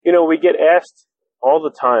We get asked all the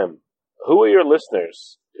time, who are your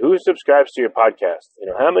listeners? Who subscribes to your podcast?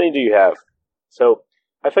 How many do you have? So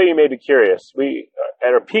I thought you may be curious. We,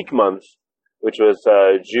 at our peak month, which was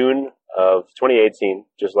June of 2018,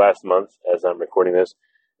 just last month as I'm recording this,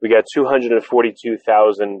 we got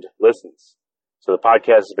 242,000 listens. So the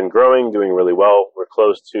podcast has been growing, doing really well. We're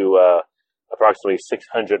close to approximately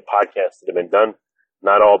 600 podcasts that have been done.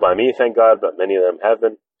 Not all by me, thank God, but many of them have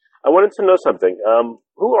been. I wanted to know something.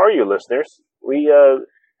 Who are you, listeners? We,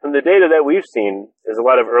 from the data that we've seen, there's a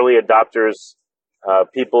lot of early adopters,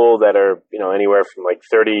 people that are, anywhere from like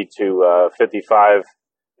 30 to 55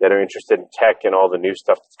 that are interested in tech and all the new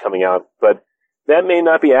stuff that's coming out. But that may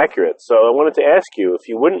not be accurate. So I wanted to ask you, if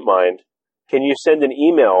you wouldn't mind, can you send an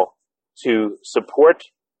email to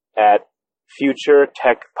support@Future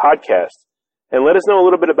Tech Podcast and let us know a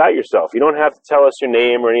little bit about yourself? You don't have to tell us your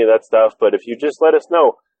name or any of that stuff, but if you just let us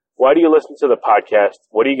know, why do you listen to the podcast?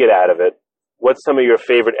 What do you get out of it? What some of your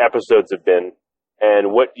favorite episodes have been?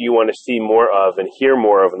 And what do you want to see more of and hear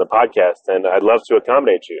more of in the podcast? And I'd love to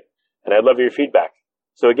accommodate you. And I'd love your feedback.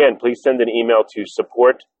 So again, please send an email to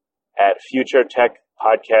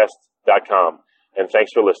support@futuretechpodcast.com. And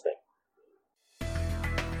thanks for listening.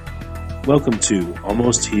 Welcome to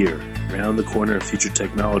Almost Here, Round the Corner Future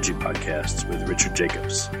Technology Podcast with Richard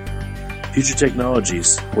Jacobs. Future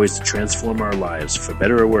technologies poised to transform our lives for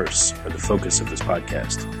better or worse are the focus of this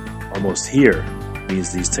podcast. Almost here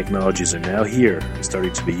means these technologies are now here and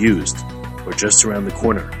starting to be used, or just around the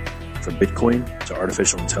corner, from Bitcoin to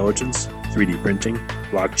artificial intelligence, 3D printing,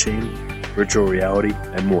 blockchain, virtual reality,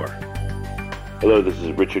 and more. Hello, this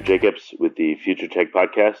is Richard Jacobs with the Future Tech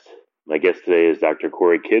Podcast. My guest today is Dr.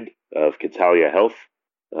 Corey Kidd of Catalia Health.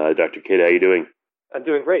 Dr. Kidd, how are you doing? I'm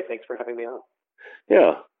doing great. Thanks for having me on.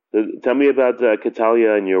 Yeah. Tell me about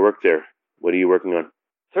Catalia and your work there. What are you working on?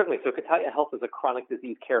 Certainly. So Catalia Health is a chronic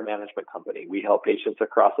disease care management company. We help patients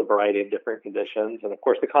across a variety of different conditions. And of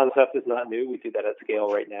course, the concept is not new. We do that at scale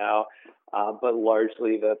right now. But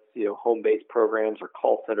largely that's, home-based programs or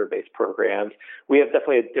call center-based programs. We have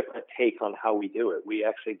definitely a different take on how we do it. We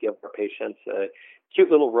actually give our patients a cute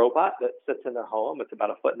little robot that sits in their home. It's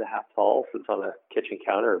about 1.5 feet tall, sits on a kitchen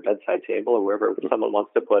counter or bedside table or wherever someone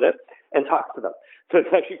wants to put it, and talks to them. So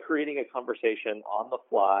it's actually creating a conversation on the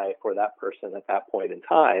fly for that person at that point in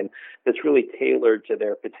time that's really tailored to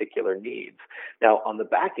their particular needs. Now, on the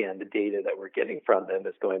back end, the data that we're getting from them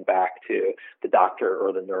is going back to the doctor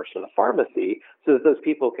or the nurse or the pharmacy so that those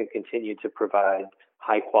people can continue to provide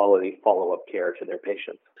high-quality follow-up care to their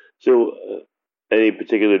patients. So any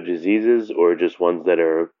particular diseases or just ones that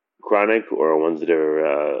are chronic or ones that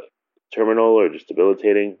are terminal or just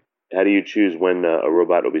debilitating? How do you choose when a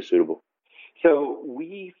robot will be suitable? So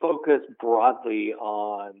we focus broadly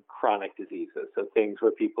on chronic diseases, so things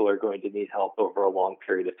where people are going to need help over a long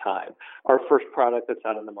period of time. Our first product that's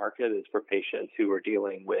out on the market is for patients who are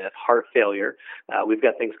dealing with heart failure. We've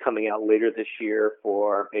got things coming out later this year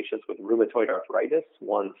for patients with rheumatoid arthritis,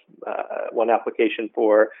 one application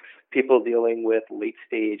for people dealing with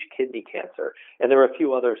late-stage kidney cancer, and there are a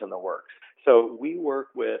few others in the works. So we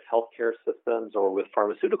work with healthcare systems or with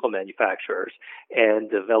pharmaceutical manufacturers and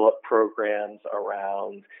develop programs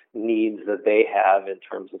around needs that they have in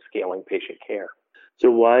terms of scaling patient care. So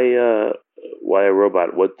why a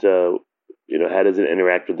robot? What how does it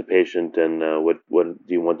interact with the patient, and what do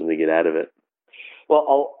you want them to get out of it?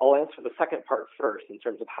 Well, I'll answer the second part first in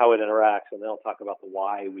terms of how it interacts, and then I'll talk about the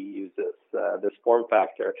why we use this form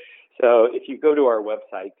factor. So if you go to our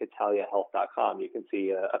website, CataliaHealth.com, you can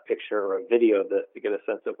see a picture or a video of this to get a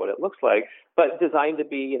sense of what it looks like, but designed to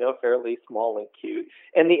be, fairly small and cute.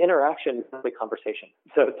 And the interaction is simply conversation,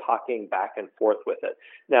 so talking back and forth with it.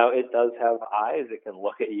 Now, it does have eyes. It can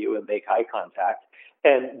look at you and make eye contact.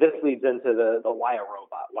 And this leads into the why a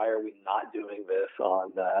robot. Why are we not doing this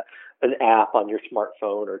on an app on your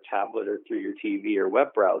smartphone or tablet or through your TV or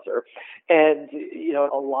web browser? And,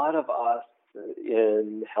 a lot of us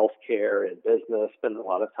in healthcare and business spend a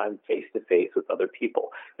lot of time face-to-face with other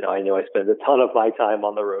people. I know I spend a ton of my time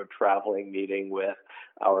on the road traveling, meeting with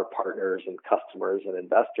our partners and customers and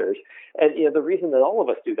investors. And, the reason that all of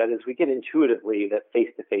us do that is we get intuitively that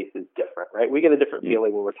face-to-face is different, right? We get a different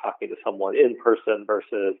feeling when we're talking to someone in person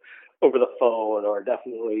versus over the phone or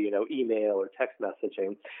definitely, email or text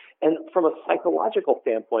messaging. And from a psychological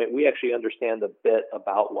standpoint, we actually understand a bit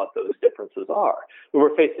about what those differences are. When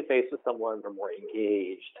we're face-to-face with someone, we're more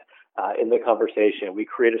engaged in the conversation. We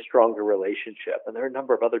create a stronger relationship, and there are a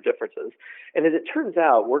number of other differences. And as it turns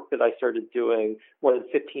out, work that I started doing more than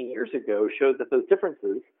 15 years ago showed that those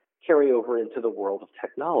differences carry over into the world of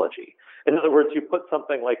technology. In other words, you put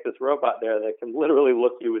something like this robot there that can literally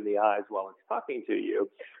look you in the eyes while it's talking to you.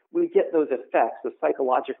 We get those effects, the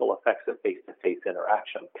psychological effects of face-to-face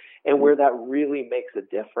interaction. And where that really makes a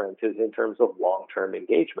difference is in terms of long-term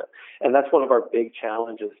engagement. And that's one of our big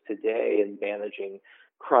challenges today in managing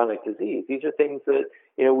chronic disease. These are things that,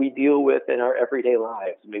 we deal with in our everyday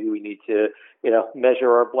lives. Maybe we need to,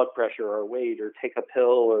 measure our blood pressure or weight or take a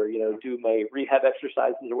pill or, do my rehab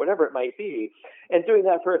exercises or whatever it might be. And doing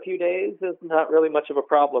that for a few days is not really much of a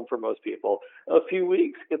problem for most people. A few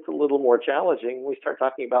weeks gets a little more challenging. We start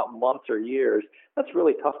talking about months or years. That's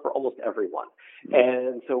really tough for almost everyone.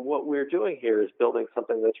 And so what we're doing here is building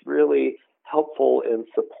something that's really helpful in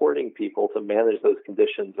supporting people to manage those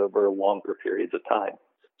conditions over longer periods of time.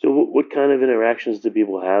 So what kind of interactions do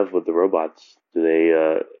people have with the robots? Do they,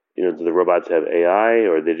 do the robots have AI,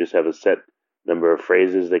 or they just have a set number of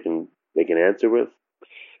phrases they can answer with?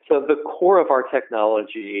 So the core of our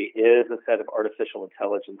technology is a set of artificial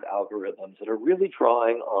intelligence algorithms that are really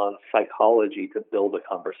drawing on psychology to build a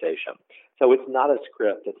conversation. So it's not a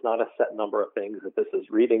script. It's not a set number of things that this is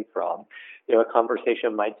reading from. A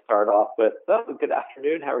conversation might start off with, "Oh, good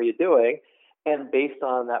afternoon. How are you doing?" And based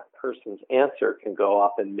on that person's answer can go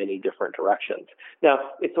off in many different directions.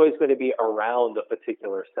 Now, it's always going to be around a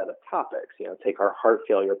particular set of topics. Take our heart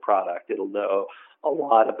failure product. It'll know a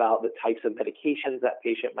lot about the types of medications that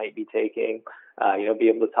patient might be taking, be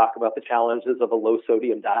able to talk about the challenges of a low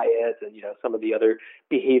sodium diet and, some of the other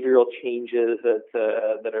behavioral changes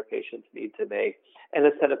that our patients need to make, and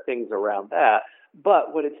a set of things around that.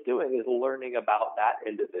 But what it's doing is learning about that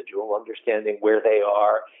individual, understanding where they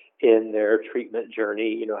are in their treatment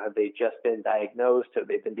journey. Have they just been diagnosed? Have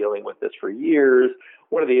they been dealing with this for years?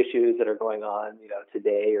 What are the issues that are going on,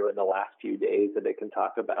 today or in the last few days that they can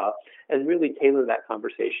talk about, and really tailor that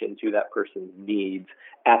conversation to that person's needs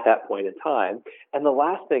at that point in time. And the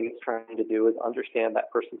last thing it's trying to do is understand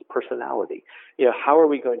that person's personality. How are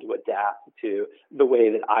we going to adapt to the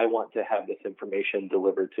way that I want to have this information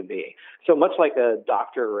delivered to me? So much like a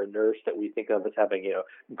doctor or a nurse that we think of as having,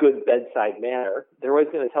 good bedside manner, they're always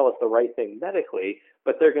going to tell us the right thing medically,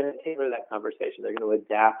 but they're going to tailor that conversation. They're going to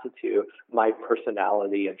adapt to my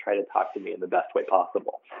personality and try to talk to me in the best way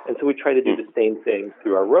possible. And so we try to do the same thing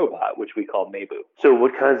through our robot, which we call Meibu. So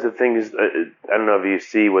what kinds of things, I don't know if you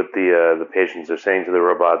see what the patients are saying to the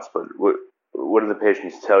robots, but what do the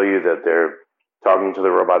patients tell you that they're talking to the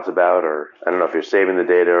robots about? Or I don't know if you're saving the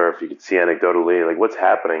data or if you could see anecdotally, like what's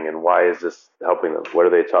happening and why is this helping them? What do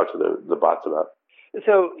they talk to the bots about?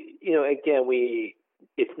 So, again,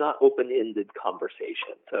 it's not open-ended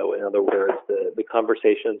conversation. So in other words, the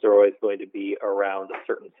conversations are always going to be around a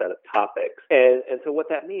certain set of topics. And so what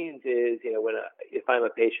that means is, if I'm a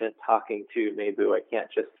patient talking to Meibu, I can't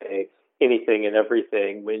just say anything and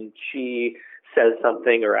everything. When she says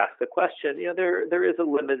something or asks a question, there is a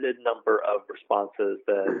limited number of responses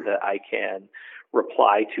that I can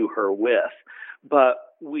reply to her with. But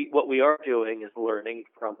what we are doing is learning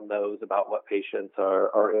from those about what patients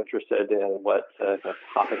are interested in, what the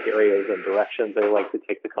topic areas and directions they like to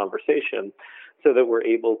take the conversation, so that we're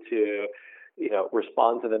able to,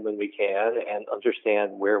 respond to them when we can and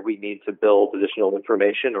understand where we need to build additional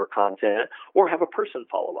information or content or have a person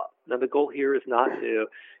follow up. Now, the goal here is not to,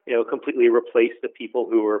 completely replace the people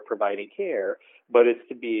who are providing care, but it's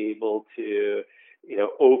to be able to,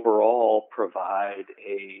 overall provide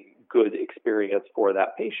a good experience for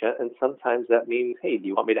that patient. And sometimes that means, hey, do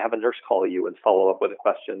you want me to have a nurse call you and follow up with a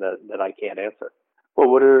question that I can't answer? Well,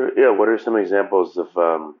 what are some examples of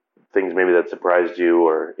things maybe that surprised you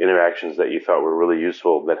or interactions that you thought were really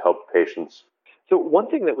useful that helped patients? So one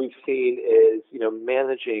thing that we've seen is,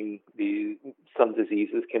 managing some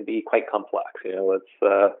diseases can be quite complex. We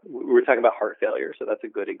were talking about heart failure, so that's a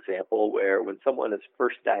good example where when someone is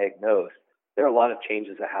first diagnosed, there are a lot of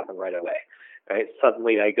changes that happen right away. Right?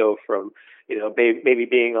 Suddenly I go from, maybe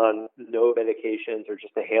being on no medications or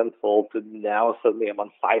just a handful to now suddenly I'm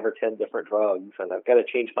on 5 or 10 different drugs and I've got to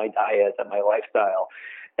change my diet and my lifestyle.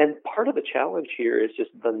 And part of the challenge here is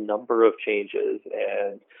just the number of changes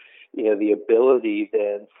and, the ability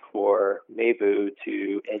then for Meibu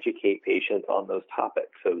to educate patients on those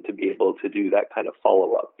topics. So to be able to do that kind of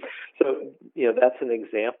follow-up. So, that's an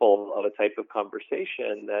example of a type of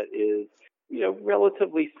conversation that is,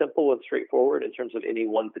 relatively simple and straightforward in terms of any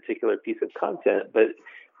one particular piece of content, but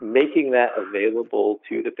making that available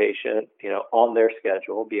to the patient, on their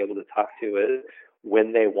schedule, be able to talk to it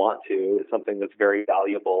when they want to is something that's very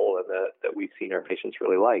valuable and that we've seen our patients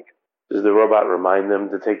really like. Does the robot remind them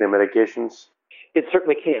to take their medications? It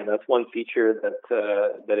certainly can. That's one feature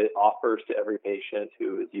that it offers to every patient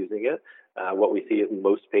who is using it. What we see is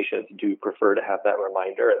most patients do prefer to have that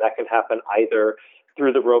reminder, and that can happen either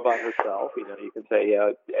through the robot herself. You can say,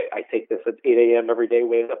 I take this at 8 a.m. every day,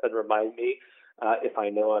 wake up and remind me. If I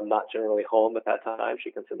know I'm not generally home at that time,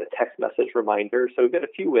 she can send a text message reminder. So we've got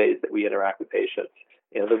a few ways that we interact with patients.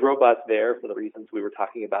 The robot's there for the reasons we were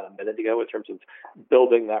talking about a minute ago in terms of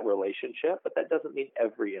building that relationship, but that doesn't mean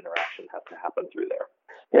every interaction has to happen through there.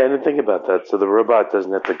 Yeah, I didn't think about that. So the robot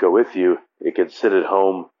doesn't have to go with you. It can sit at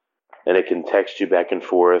home and it can text you back and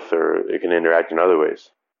forth, or it can interact in other ways.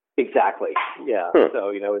 Exactly. Yeah.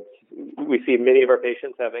 So, we see many of our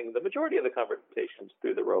patients having the majority of the conversations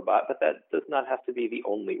through the robot, but that does not have to be the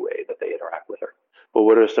only way that they interact with her. Well,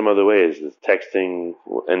 what are some other ways? Is texting,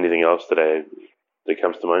 anything else that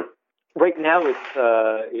comes to mind? Right now,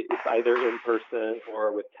 it's either in person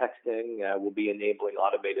or with texting. We'll be enabling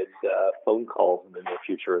automated phone calls in the near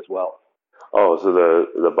future as well. Oh, so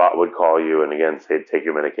the bot would call you and again say, take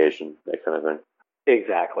your medication, that kind of thing.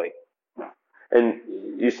 Exactly. And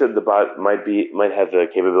you said the bot might have the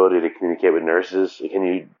capability to communicate with nurses. Can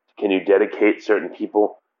you dedicate certain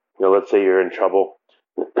people? Let's say you're in trouble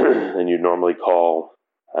and you normally call,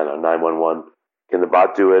 911. Can the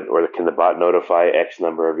bot do it, or can the bot notify X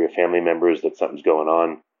number of your family members that something's going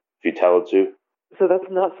on if you tell it to? So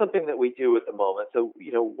that's not something that we do at the moment. So,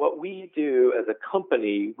 what we do as a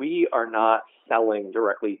company, we are not selling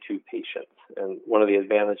directly to patients. And one of the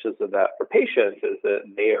advantages of that for patients is that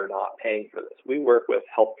they are not paying for this. We work with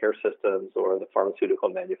healthcare systems or the pharmaceutical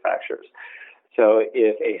manufacturers. So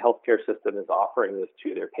if a healthcare system is offering this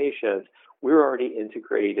to their patients, we're already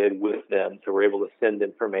integrated with them. So we're able to send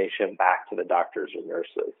information back to the doctors or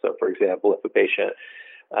nurses. So for example, if a patient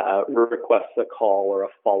requests a call or a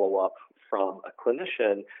follow-up from a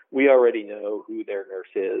clinician, we already know who their nurse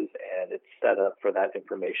is, and it's set up for that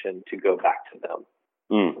information to go back to them.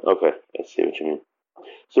 Okay, I see what you mean.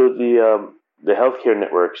 So the healthcare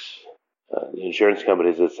networks, the insurance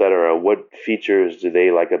companies, etc., what features do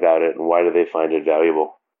they like about it, and why do they find it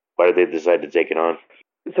valuable? Why do they decide to take it on?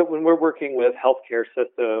 So when we're working with healthcare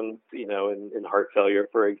systems, in heart failure,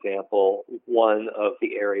 for example, one of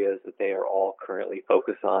the areas that they are all currently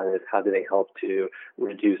focused on is how do they help to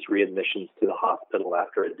reduce readmissions to the hospital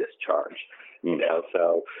after a discharge.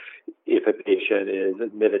 So if a patient is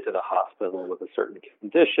admitted to the hospital with a certain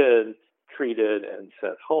condition, treated and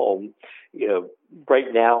sent home,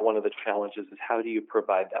 right now one of the challenges is how do you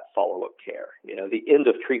provide that follow-up care? The end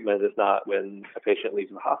of treatment is not when a patient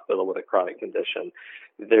leaves the hospital with a chronic condition.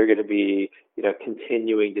 They're going to be,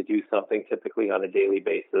 continuing to do something typically on a daily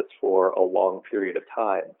basis for a long period of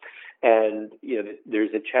time. And,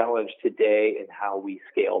 there's a challenge today in how we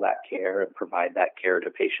scale that care and provide that care to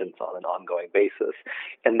patients on an ongoing basis.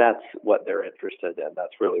 And that's what they're interested in.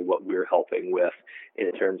 That's really what we're helping with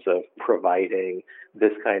in terms of providing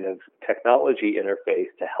this kind of technology interface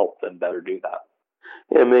to help them better do that.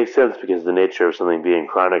 Yeah, it makes sense because the nature of something being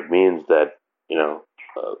chronic means that,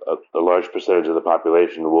 a large percentage of the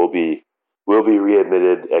population will be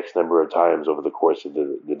readmitted X number of times over the course of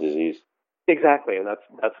the disease. Exactly, and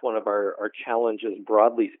that's one of our challenges,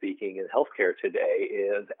 broadly speaking, in healthcare today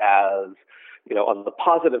is as, on the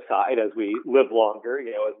positive side, as we live longer,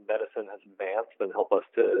 as medicine has advanced and helped us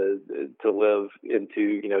to live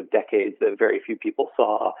into, decades that very few people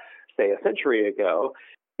saw, say, a century ago,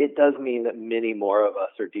 it does mean that many more of us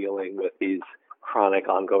are dealing with these chronic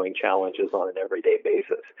ongoing challenges on an everyday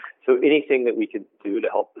basis. So anything that we can do to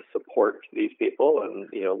help to support these people and,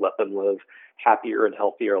 let them live happier and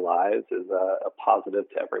healthier lives is a positive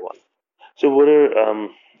to everyone. So what are,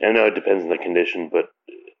 I know it depends on the condition, but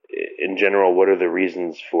in general, what are the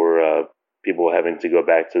reasons for people having to go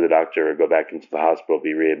back to the doctor or go back into the hospital,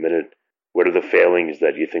 be readmitted? What are the failings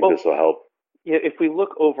that you think this will help? If we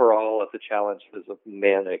look overall at the challenges of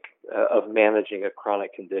managing a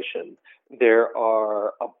chronic condition, there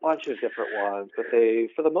are a bunch of different ones, but they,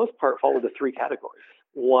 for the most part, fall into three categories.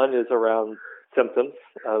 One is around symptoms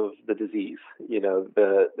of the disease,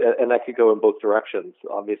 and that could go in both directions.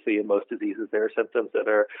 Obviously, in most diseases, there are symptoms that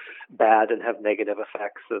are bad and have negative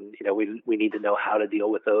effects, and we need to know how to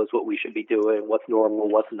deal with those, what we should be doing, what's normal,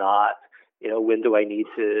 what's not. When do I need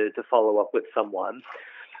to follow up with someone?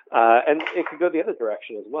 And it could go the other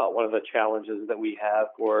direction as well. One of the challenges that we have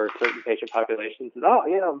for certain patient populations is,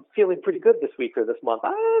 I'm feeling pretty good this week or this month. I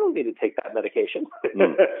don't need to take that medication.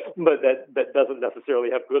 But that doesn't necessarily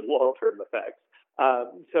have good long-term effects.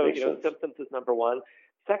 Symptoms is number one.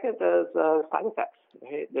 Second is side effects.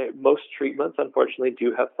 Right? Most treatments, unfortunately,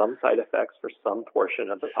 do have some side effects for some portion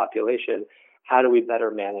of the population. How do we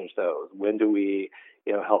better manage those? When do we,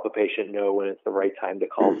 help a patient know when it's the right time to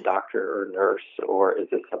call the doctor or nurse, or is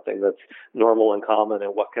this something that's normal and common,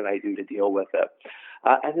 and what can I do to deal with it?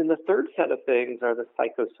 And then the third set of things are the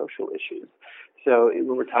psychosocial issues. So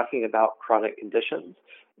when we're talking about chronic conditions,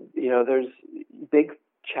 there's big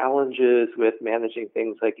challenges with managing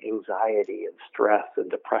things like anxiety and stress and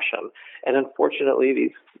depression. And unfortunately,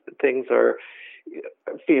 these things are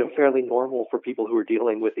fairly normal for people who are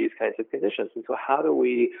dealing with these kinds of conditions. And so how do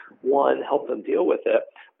we, one, help them deal with it,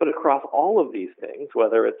 but across all of these things,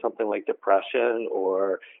 whether it's something like depression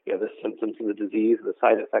or the symptoms of the disease, the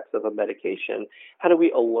side effects of a medication, how do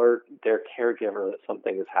we alert their caregiver that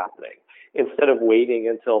something is happening? Instead of waiting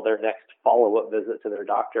until their next follow-up visit to their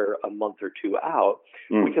doctor a month or two out,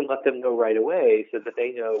 we can let them know right away so that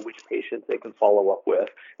they know which patients they can follow up with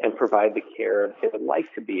and provide the care they would like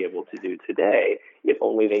to be able to do today if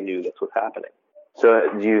only they knew this was happening. So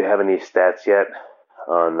do you have any stats yet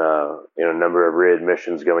on number of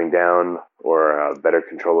readmissions going down, or better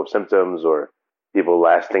control of symptoms, or people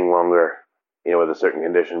lasting longer with a certain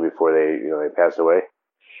condition before they pass away?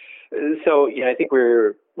 So I think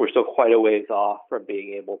we're still quite a ways off from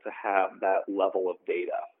being able to have that level of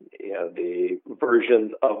data. The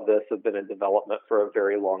versions of this have been in development for a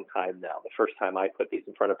very long time now. The first time I put these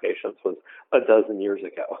in front of patients was a dozen years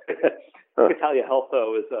ago. Catalia Health,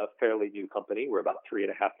 though, is a fairly new company. We're about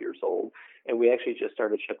 3.5 years old, and we actually just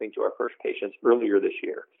started shipping to our first patients earlier this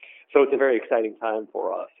year. So it's a very exciting time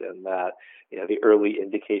for us in that, the early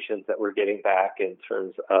indications that we're getting back in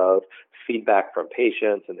terms of feedback from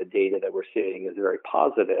patients and the data that we're seeing is very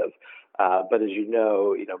positive. But as you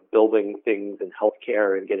know, building things in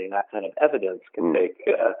healthcare and getting that kind of evidence can take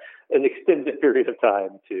an extended period of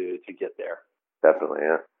time to get there. Definitely,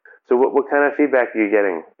 yeah. So what kind of feedback are you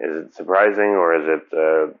getting? Is it surprising, or is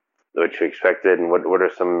it what you expected? And what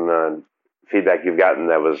are some feedback you've gotten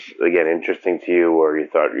that was, again, interesting to you, or you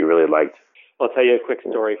thought you really liked? I'll tell you a quick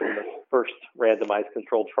story from the first randomized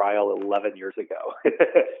controlled trial 11 years ago.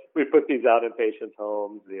 We put these out in patients'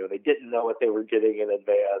 homes. They didn't know what they were getting in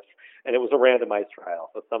advance, and it was a randomized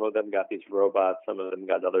trial. So some of them got these robots, some of them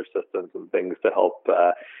got other systems and things to help,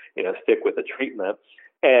 stick with the treatment.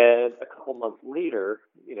 And a couple months later,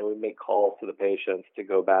 we make calls to the patients to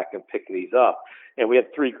go back and pick these up. And we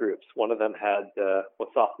had 3 groups. One of them had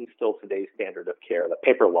what's often still today's standard of care, the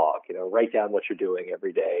paper log, write down what you're doing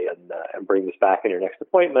every day and bring this back in your next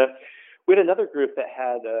appointment. We had another group that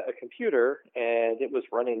had a computer, and it was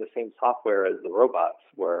running the same software as the robots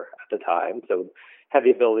were at the time. So had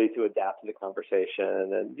the ability to adapt to the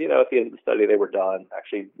conversation. And, at the end of the study, they were done.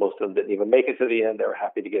 Actually, most of them didn't even make it to the end. They were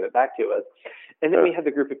happy to give it back to us. And then we had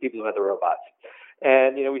the group of people who had the robots.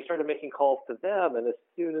 And, we started making calls to them. And as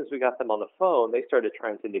soon as we got them on the phone, they started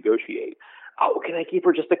trying to negotiate. Oh, can I keep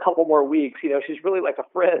her just a couple more weeks? She's really like a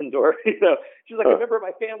friend, or, she's like a member of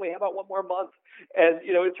my family. How about one more month? And,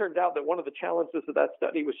 it turned out that one of the challenges of that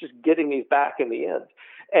study was just getting these back in the end.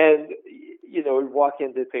 And, we walk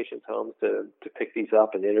into patients' homes to pick these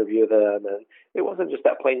up and interview them. And it wasn't just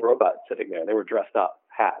that plain robot sitting there. They were dressed up,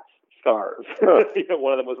 hats, scarves.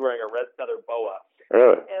 One of them was wearing a red feather boa.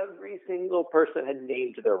 Really? Every single person had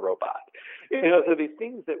named their robot. So these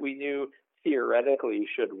things that we knew theoretically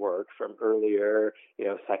should work from earlier,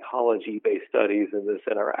 psychology-based studies in this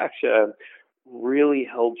interaction really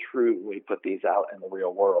held true when we put these out in the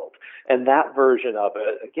real world. And that version of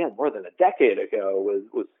it, again, more than a decade ago,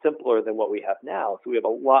 was simpler than what we have now. So we have a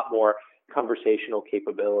lot more conversational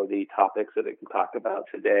capability, topics that it can talk about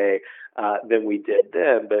today than we did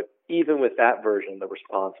then. But even with that version, the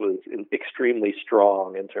response was extremely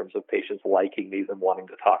strong in terms of patients liking these and wanting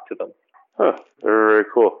to talk to them. Huh. Very, very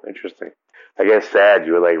cool. Interesting. I guess sad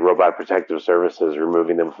you were like Robot Protective Services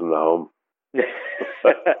removing them from the home.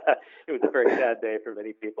 It was a very sad day for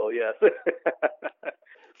many people, yes.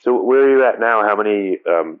 So where are you at now? How many,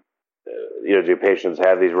 do patients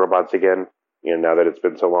have these robots again, now that it's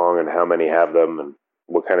been so long, and how many have them, and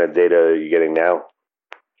what kind of data are you getting now?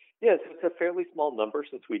 Yes, it's a fairly small number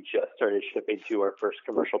since we just started shipping to our first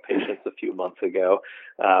commercial patients a few months ago.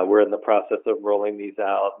 We're in the process of rolling these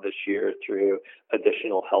out this year through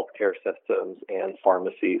additional healthcare systems and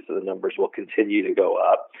pharmacies, so the numbers will continue to go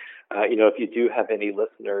up. If you do have any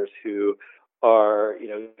listeners who are,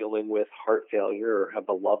 dealing with heart failure or have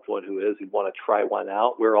a loved one who want to try one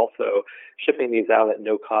out, we're also shipping these out at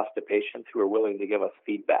no cost to patients who are willing to give us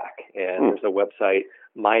feedback. And there's a website,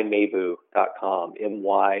 mymabu.com,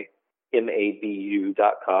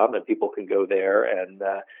 mymabu.com, and people can go there and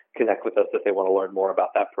connect with us if they want to learn more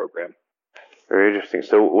about that program. Very interesting.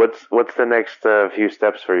 So what's the next few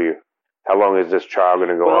steps for you? How long is this trial going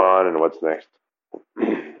to go on, and what's next?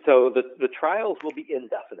 So the trials will be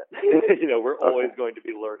indefinite. We're always going to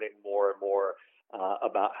be learning more and more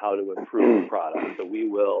about how to improve the product. So we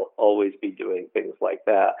will always be doing things like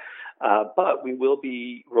that. But we will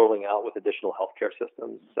be rolling out with additional healthcare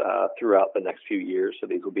systems throughout the next few years. So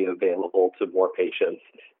these will be available to more patients,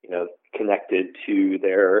 connected to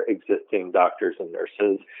their existing doctors and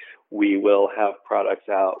nurses. We will have products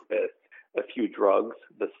out with a few drugs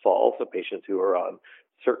this fall. So patients who are on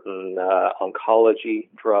certain oncology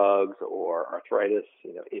drugs or arthritis,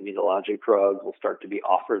 immunologic drugs will start to be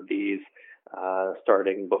offered these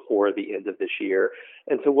starting before the end of this year.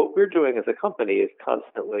 And so what we're doing as a company is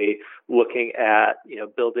constantly looking at,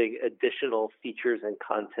 building additional features and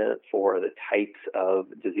content for the types of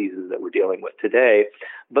diseases that we're dealing with today,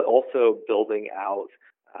 but also building out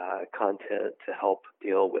content to help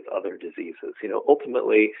deal with other diseases.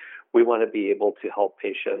 Ultimately, we want to be able to help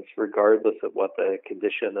patients regardless of what the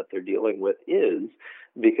condition that they're dealing with is,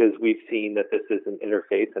 because we've seen that this is an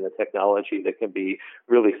interface and a technology that can be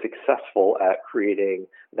really successful at creating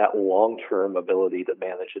that long-term ability to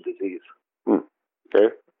manage a disease.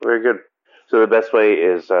 Okay, very good. So the best way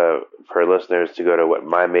is for listeners to go to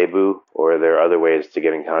MyMeibu, or are there other ways to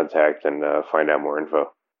get in contact and find out more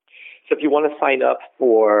info? So if you want to sign up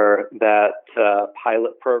for that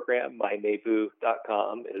pilot program,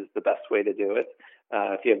 mymeibu.com is the best way to do it.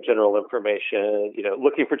 If you have general information,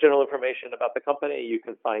 looking for general information about the company, you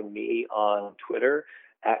can find me on Twitter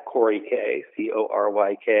at Corey K,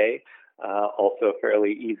 CORYK. Also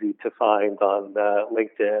fairly easy to find on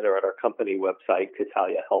LinkedIn or at our company website,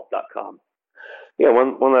 CataliaHealth.com. Yeah,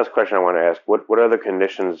 one last question I want to ask. What other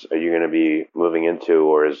conditions are you going to be moving into,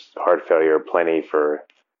 or is heart failure plenty for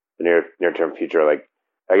the near-term future? Like,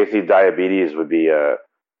 I guess diabetes would be a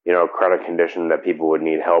chronic condition that people would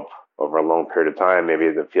need help over a long period of time. Maybe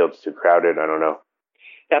the field's too crowded. I don't know.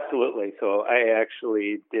 Absolutely. So I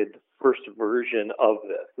actually did the first version of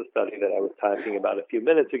this, the study that I was talking about a few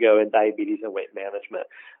minutes ago in diabetes and weight management.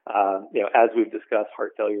 As we've discussed,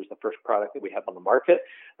 heart failure is the first product that we have on the market.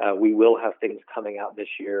 We will have things coming out this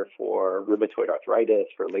year for rheumatoid arthritis,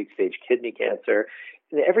 for late-stage kidney cancer.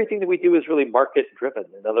 And everything that we do is really market-driven.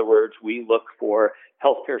 In other words, we look for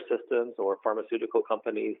healthcare systems or pharmaceutical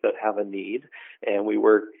companies that have a need, and we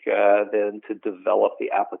work then to develop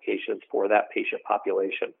the applications for that patient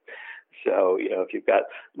population. So, if you've got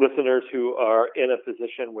listeners who are in a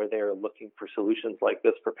position where they're looking for solutions like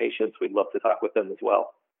this for patients, we'd love to talk with them as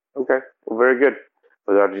well. Okay. Well, very good.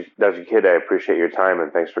 Well, Dr. Kidd, I appreciate your time,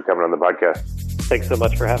 and thanks for coming on the podcast. Thanks so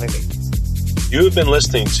much for having me. You have been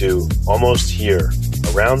listening to Almost Here,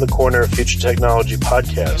 Around the Corner Future Technology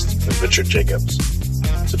podcast with Richard Jacobs.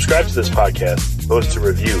 Subscribe to this podcast, post a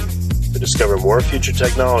review to discover more future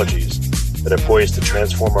technologies that are poised to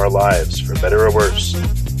transform our lives for better or worse,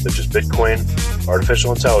 such as Bitcoin,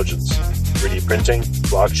 artificial intelligence, 3D printing,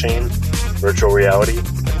 blockchain, virtual reality,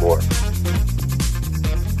 and more.